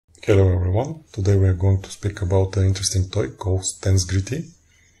Hello everyone, today we are going to speak about an interesting toy called Tensegrity.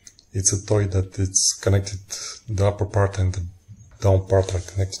 It's a toy that it's connected, the upper part and the down part are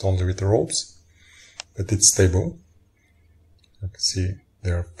connected only with the ropes, but it's stable. You can see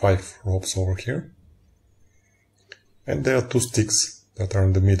there are 5 ropes over here. And there are 2 sticks that are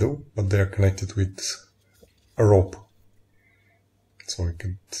in the middle, but they are connected with a rope. So it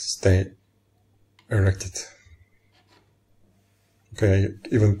can stay erected. Okay,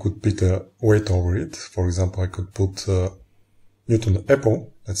 I even could put a weight over it. For example, I could put Newton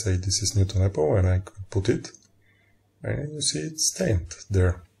apple. Let's say this is Newton apple, and I could put it. And you see it's staying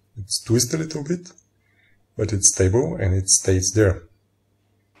there. It's twisted a little bit, but it's stable and it stays there.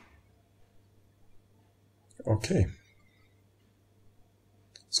 Okay.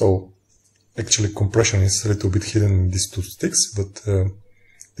 So, actually compression is a little bit hidden in these 2 sticks, but the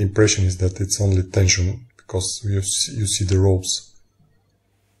impression is that it's only tension, because you see the ropes.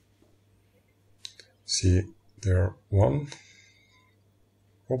 See, there are 1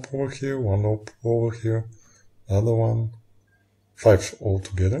 rope over here, 1 rope over here, another one, 5 all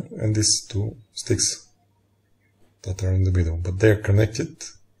together, and these 2 sticks that are in the middle. But they are connected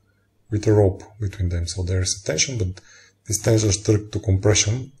with a rope between them, so there is a tension, but this tension is stuck to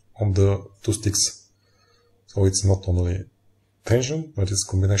compression on the 2 sticks. So it's not only tension, but it's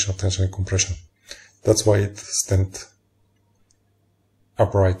a combination of tension and compression. That's why it stands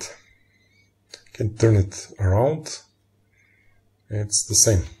upright. You can turn it around, it's the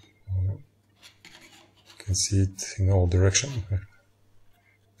same. You can see it in all directions,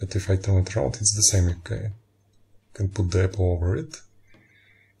 but if I turn it around, it's the same. Okay. You can put the apple over it.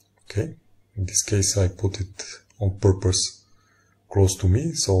 Okay, in this case I put it on purpose close to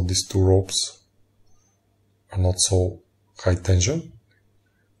me, so these 2 ropes are not so high tension.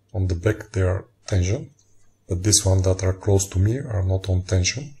 On the back they are tension, but this one that are close to me are not on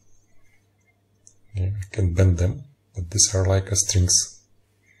tension. You can bend them, but these are like strings.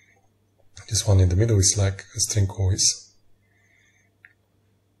 This one in the middle is like a string always.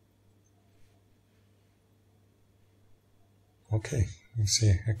 Okay, you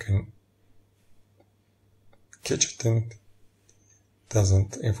see I can catch it and it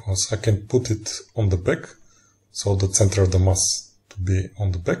doesn't influence. I can put it on the back, so the center of the mass to be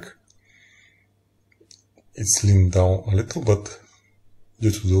on the back. It's leaned down a little, but due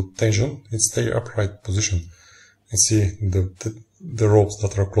to the tension, it stays upright position. And see, the ropes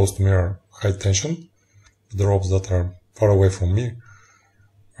that are close to me are high tension. The ropes that are far away from me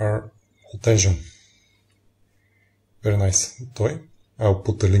are low tension. Very nice toy. I'll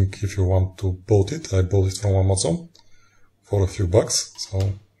put the link if you want to bought it. I bought it from Amazon for a few bucks.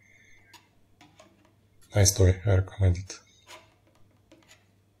 So, nice toy. I recommend it.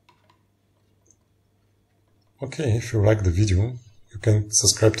 Okay, if you like the video, you can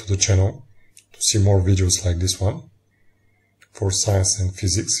subscribe to the channel to see more videos like this one, for science and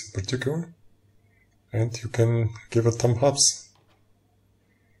physics in particular, and you can give a thumb up.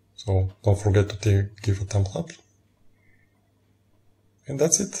 So don't forget to give a thumb up. And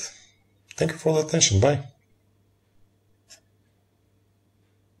that's it. Thank you for the attention. Bye.